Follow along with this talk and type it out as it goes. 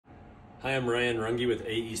Hi, I'm Ryan Runge with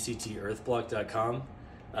AECT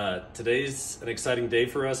Today's an exciting day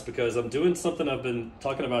for us because I'm doing something I've been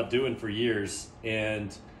talking about doing for years,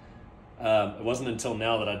 and it wasn't until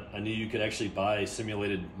now that I knew you could actually buy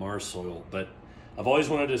simulated Mars soil. But I've always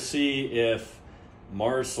wanted to see if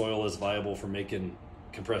Mars soil is viable for making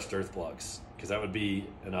compressed earth blocks, because that would be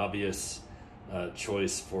an obvious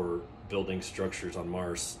choice for building structures on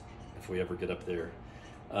Mars if we ever get up there.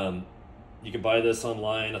 You can buy this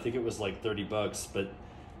online. I think it was like 30 bucks, but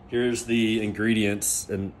here's the ingredients,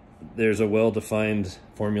 and there's a well-defined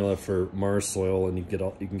formula for Mars soil, and you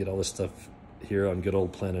can get all this stuff here on good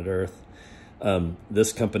old planet Earth.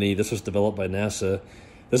 This was developed by NASA.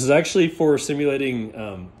 This is actually for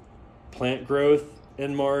simulating plant growth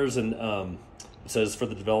in Mars, and it says for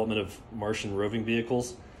the development of Martian roving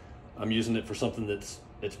vehicles. I'm using it for something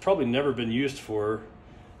it's probably never been used for.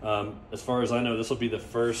 As far as I know, this will be the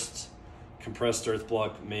first compressed earth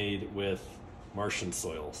block made with Martian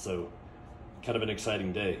soil, so kind of an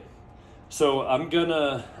exciting day. So I'm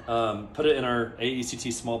gonna put it in our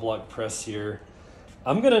AECT small block press here.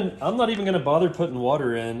 I'm not even gonna bother putting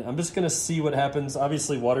water in. I'm just gonna see what happens.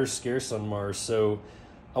 Obviously water's scarce on Mars, so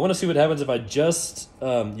I want to see what happens if I just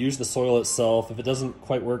use the soil itself. If it doesn't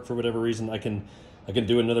quite work for whatever reason, I can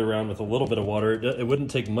do another round with a little bit of water. It wouldn't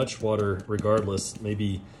take much water regardless,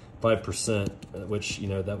 maybe 5%, which, you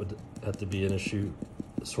know, that would have to be an issue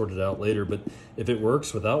sorted out later. But if it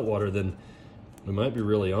works without water, then we might be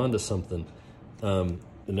really onto something.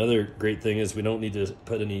 Another great thing is we don't need to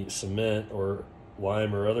put any cement or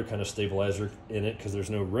lime or other kind of stabilizer in it, because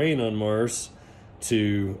there's no rain on Mars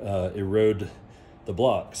to erode the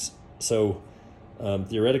blocks. So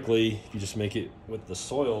theoretically, if you just make it with the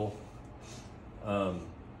soil,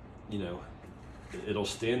 you know, it'll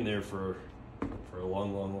stand there for a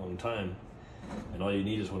long time, and all you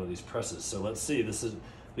need is one of these presses. So let's see,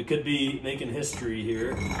 we could be making history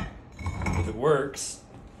here if it works.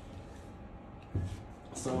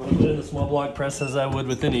 So I'm gonna put in the small block press as I would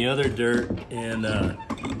with any other dirt, and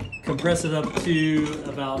compress it up to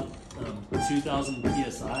about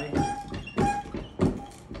 2,000 psi.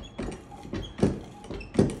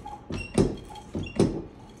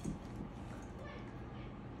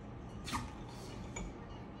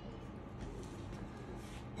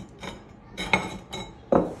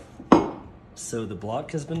 So the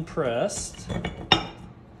block has been pressed,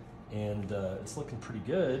 and it's looking pretty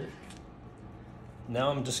good. Now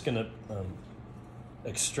I'm just gonna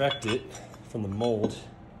extract it from the mold,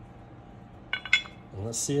 and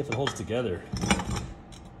let's see if it holds together.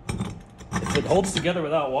 If it holds together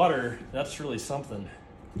without water, that's really something.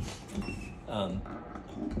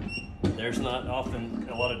 There's not often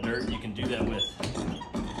a lot of dirt you can do that with.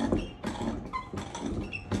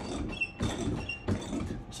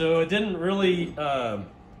 So it didn't really,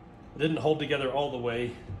 didn't hold together all the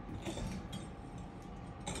way.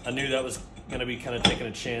 I knew that was going to be kind of taking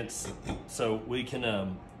a chance. So we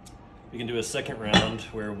can do a second round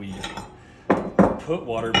where we put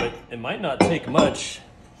water, but it might not take much.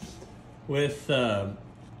 Without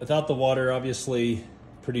the water, obviously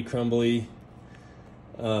pretty crumbly.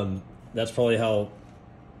 That's probably what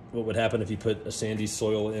would happen if you put a sandy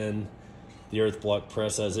soil in the earth block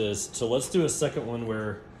press as is. So let's do a second one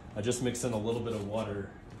where I just mix in a little bit of water.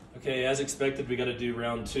 Okay, as expected, we got to do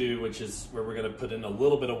round 2, which is where we're going to put in a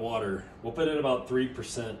little bit of water. We'll put in about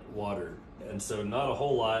 3% water, and so not a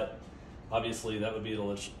whole lot. Obviously, that would be the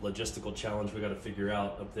logistical challenge we got to figure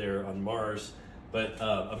out up there on Mars. But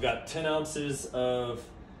I've got 10 ounces of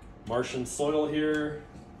Martian soil here,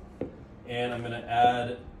 and I'm going to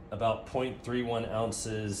add about 0.31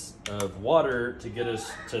 ounces of water to get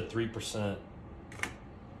us to 3%.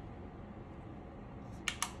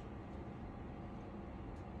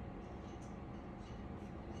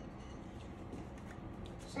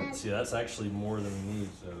 So let's see, that's actually more than we need.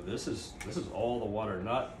 So this is all the water,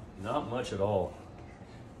 not much at all.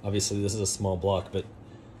 Obviously this is a small block, but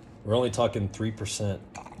we're only talking 3%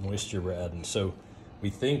 moisture we're adding. So we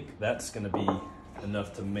think that's going to be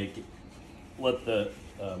enough to let the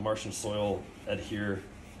Martian soil adhere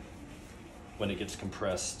when it gets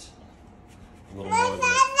compressed a little more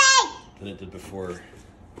than it did before.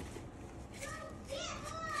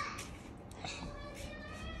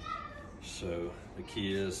 So the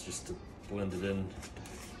key is just to blend it in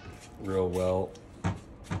real well.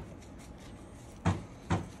 And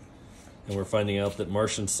we're finding out that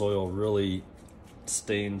Martian soil really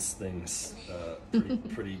stains things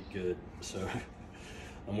pretty good. So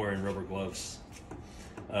I'm wearing rubber gloves.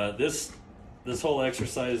 This whole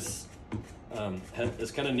exercise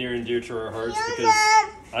is kind of near and dear to our hearts because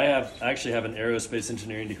I actually have an aerospace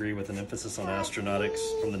engineering degree with an emphasis on astronautics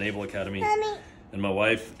from the Naval Academy, and my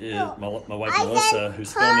wife Melissa,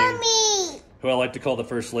 who's filming, who I like to call the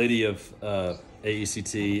first lady of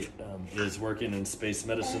AECT, is working in space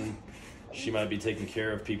medicine. She might be taking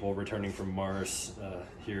care of people returning from Mars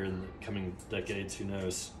here in the coming decades, who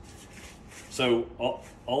knows. So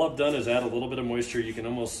all I've done is add a little bit of moisture. You can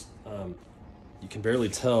almost, you can barely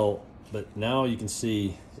tell, but now you can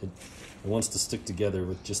see it wants to stick together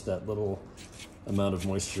with just that little amount of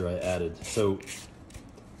moisture I added. So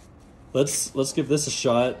let's give this a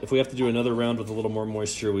shot. If we have to do another round with a little more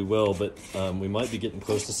moisture, we will, but we might be getting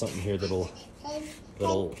close to something here that'll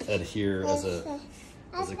adhere as a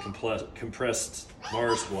compressed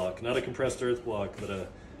Mars block. Not a compressed Earth block, but a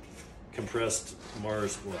compressed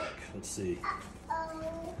Mars block. Let's see.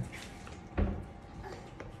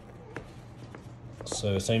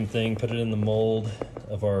 So same thing, put it in the mold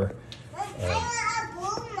of our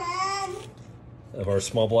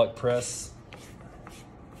small block press.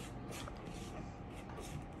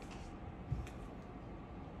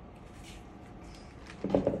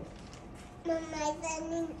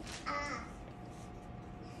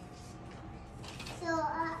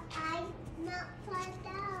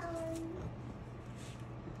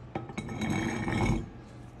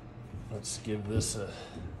 Let's give this a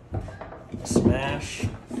smash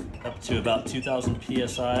up to about 2,000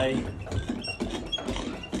 psi.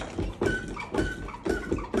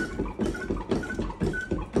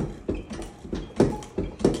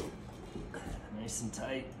 Nice and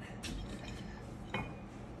tight.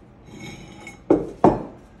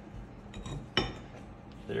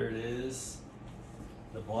 There it is.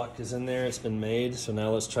 The block is in there, it's been made. So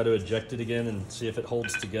now let's try to eject it again and see if it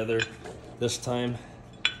holds together this time.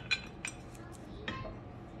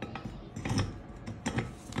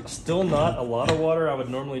 Still not a lot of water. I would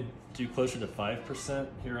normally do closer to 5%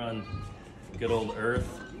 here on good old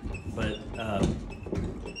Earth, but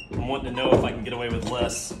I'm wanting to know if I can get away with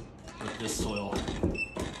less with this soil.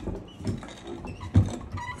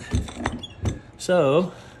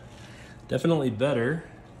 So, definitely better.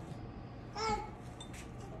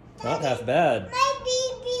 Not half bad.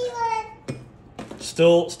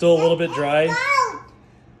 Still a little bit dry,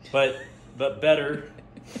 but better.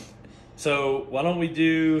 So why don't we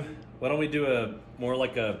do a more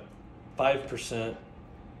like a 5%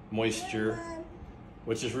 moisture,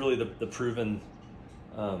 which is really the proven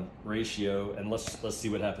ratio, and let's see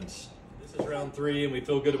what happens. This is round 3, and we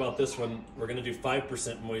feel good about this one. We're going to do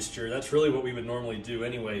 5% moisture. That's really what we would normally do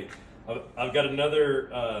anyway. I've got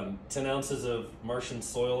another 10 ounces of Martian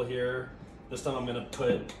soil here. This time I'm going to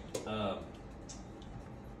put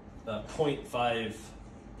 0.5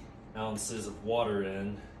 ounces of water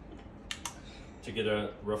in to get a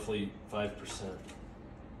roughly 5%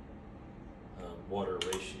 water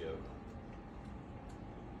ratio.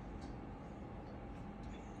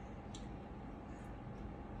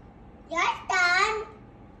 You're done.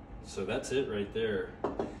 So that's it right there.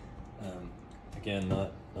 Again,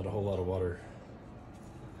 not a whole lot of water.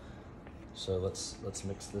 So let's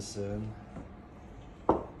mix this in.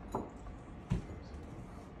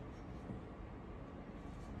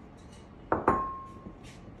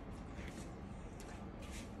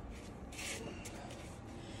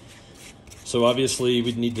 So obviously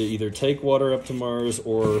we'd need to either take water up to Mars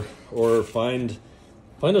or find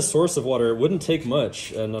a source of water. It wouldn't take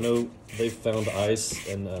much, and I know they've found ice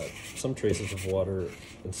and some traces of water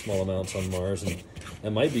in small amounts on Mars, and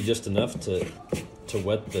that might be just enough to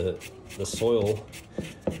wet the soil,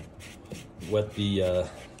 wet the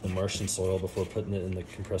Martian soil before putting it in the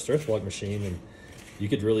compressed earth block machine, and you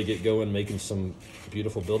could really get going making some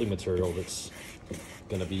beautiful building material that's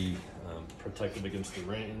going to be protected against the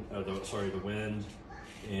rain, the wind,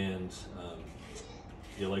 and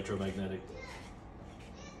the electromagnetic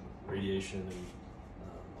radiation and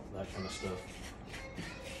that kind of stuff.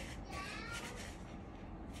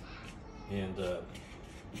 And the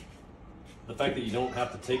fact that you don't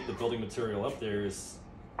have to take the building material up there is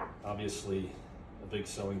obviously a big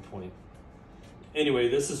selling point. Anyway,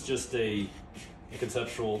 this is just a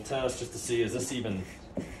conceptual test just to see, is this even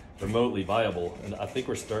remotely viable? And I think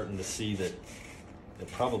we're starting to see that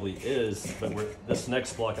it probably is, but this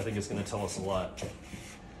next block I think is going to tell us a lot.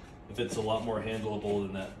 If it's a lot more handleable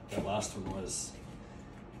than that last one was,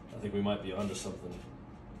 I think we might be onto something.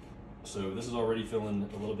 So this is already feeling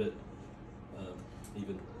a little bit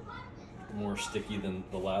even more sticky than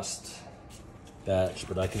the last batch,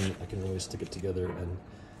 but I can really stick it together and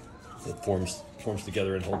it forms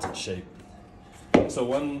together and holds its shape. So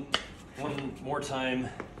one more time,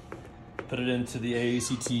 put it into the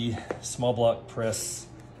AECT small block press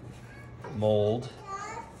mold.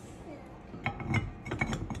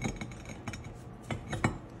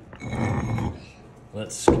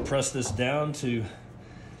 Let's compress this down to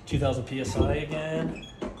 2000 PSI again.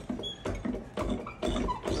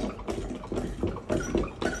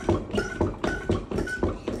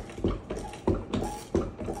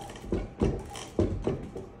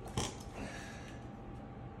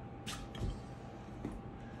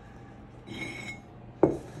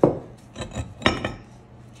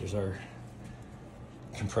 Here's our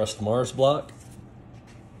compressed Mars block.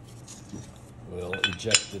 We'll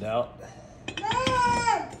eject it out.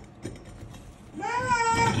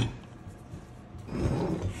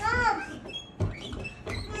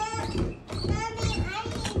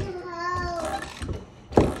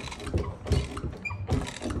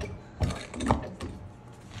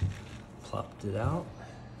 Plopped it out.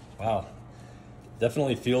 Wow,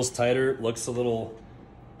 definitely feels tighter. Looks a little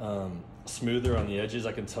smoother on the edges.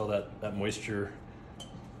 I can tell that moisture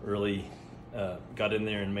really got in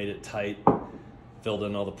there and made it tight, filled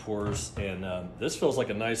in all the pores, and this feels like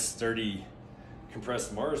a nice sturdy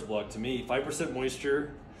compressed Mars block to me. 5%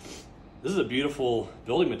 moisture. This is a beautiful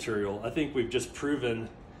building material. I think we've just proven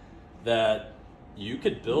that you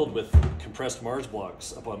could build with compressed Mars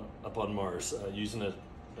blocks up on Mars using a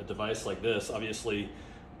device like this. Obviously,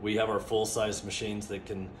 we have our full-size machines that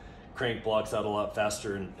can crank blocks out a lot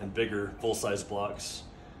faster and bigger full-size blocks.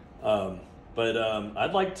 But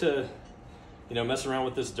I'd like to, mess around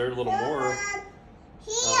with this dirt a little more.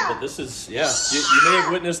 But this is, yeah, you may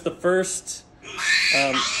have witnessed the first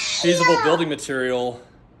feasible building material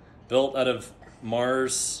built out of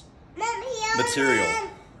Mars material.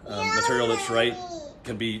 Material that's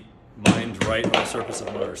can be mined right on the surface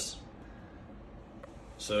of Mars.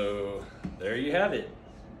 So there you have it.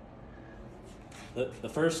 The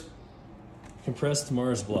first compressed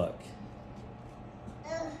Mars block.